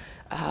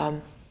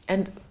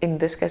 And in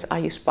this case, I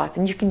use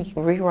Python. You can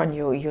rerun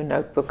your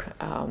notebook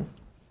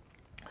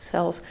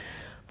cells,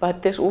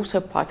 but there's also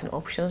Python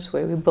options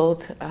where we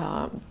build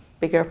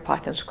bigger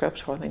Python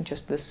scripts rather than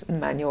just this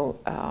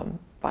manual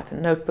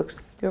Python notebooks.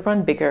 You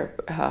run bigger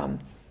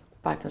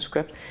Python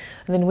script,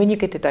 and then when you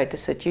get the data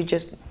set, you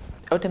just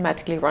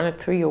automatically run it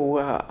through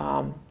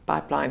your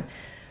pipeline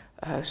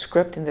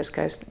script. In this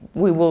case,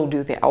 we will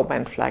do the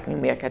L-band flagging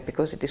in Meerkat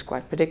because it is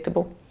quite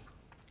predictable.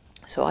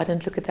 So I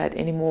don't look at that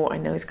anymore. I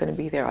know it's going to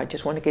be there. I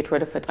just want to get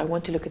rid of it. I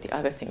want to look at the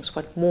other things.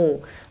 What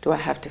more do I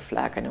have to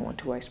flag? I don't want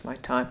to waste my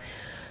time.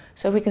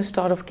 So we can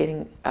start off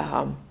getting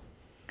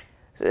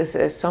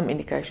some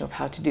indication of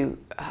how to do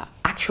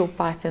actual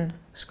Python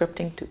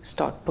scripting to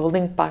start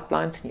building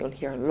pipelines, and you'll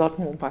hear a lot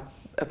more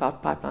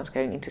about pipelines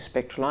going into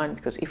spectral line,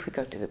 because if we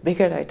go to the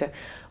bigger data,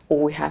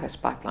 all we have is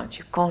pipelines.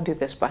 You can't do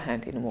this by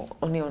hand anymore,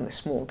 only on the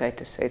small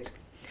data sets.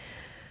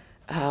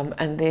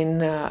 And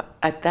then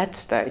at that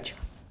stage,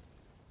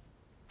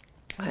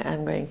 I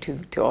am going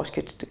to ask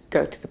you to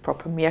go to the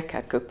proper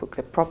Meerkat cookbook,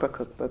 the proper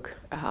cookbook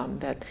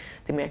that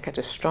the Meerkat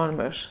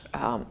astronomers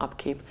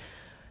upkeep,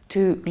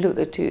 to look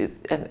at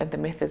and the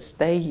methods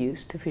they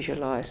use to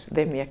visualize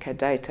their Meerkat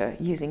data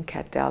using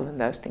CatDAL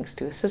and those things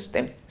to assist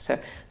them. So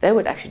they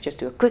would actually just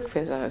do a quick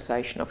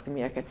visualization of the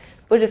Meerkat,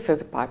 put it through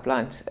the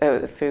pipelines,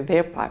 through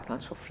their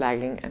pipelines for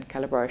flagging and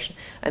calibration,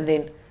 and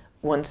then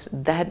once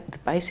the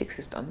basics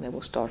is done, they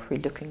will start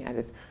re-looking at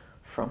it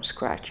from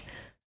scratch.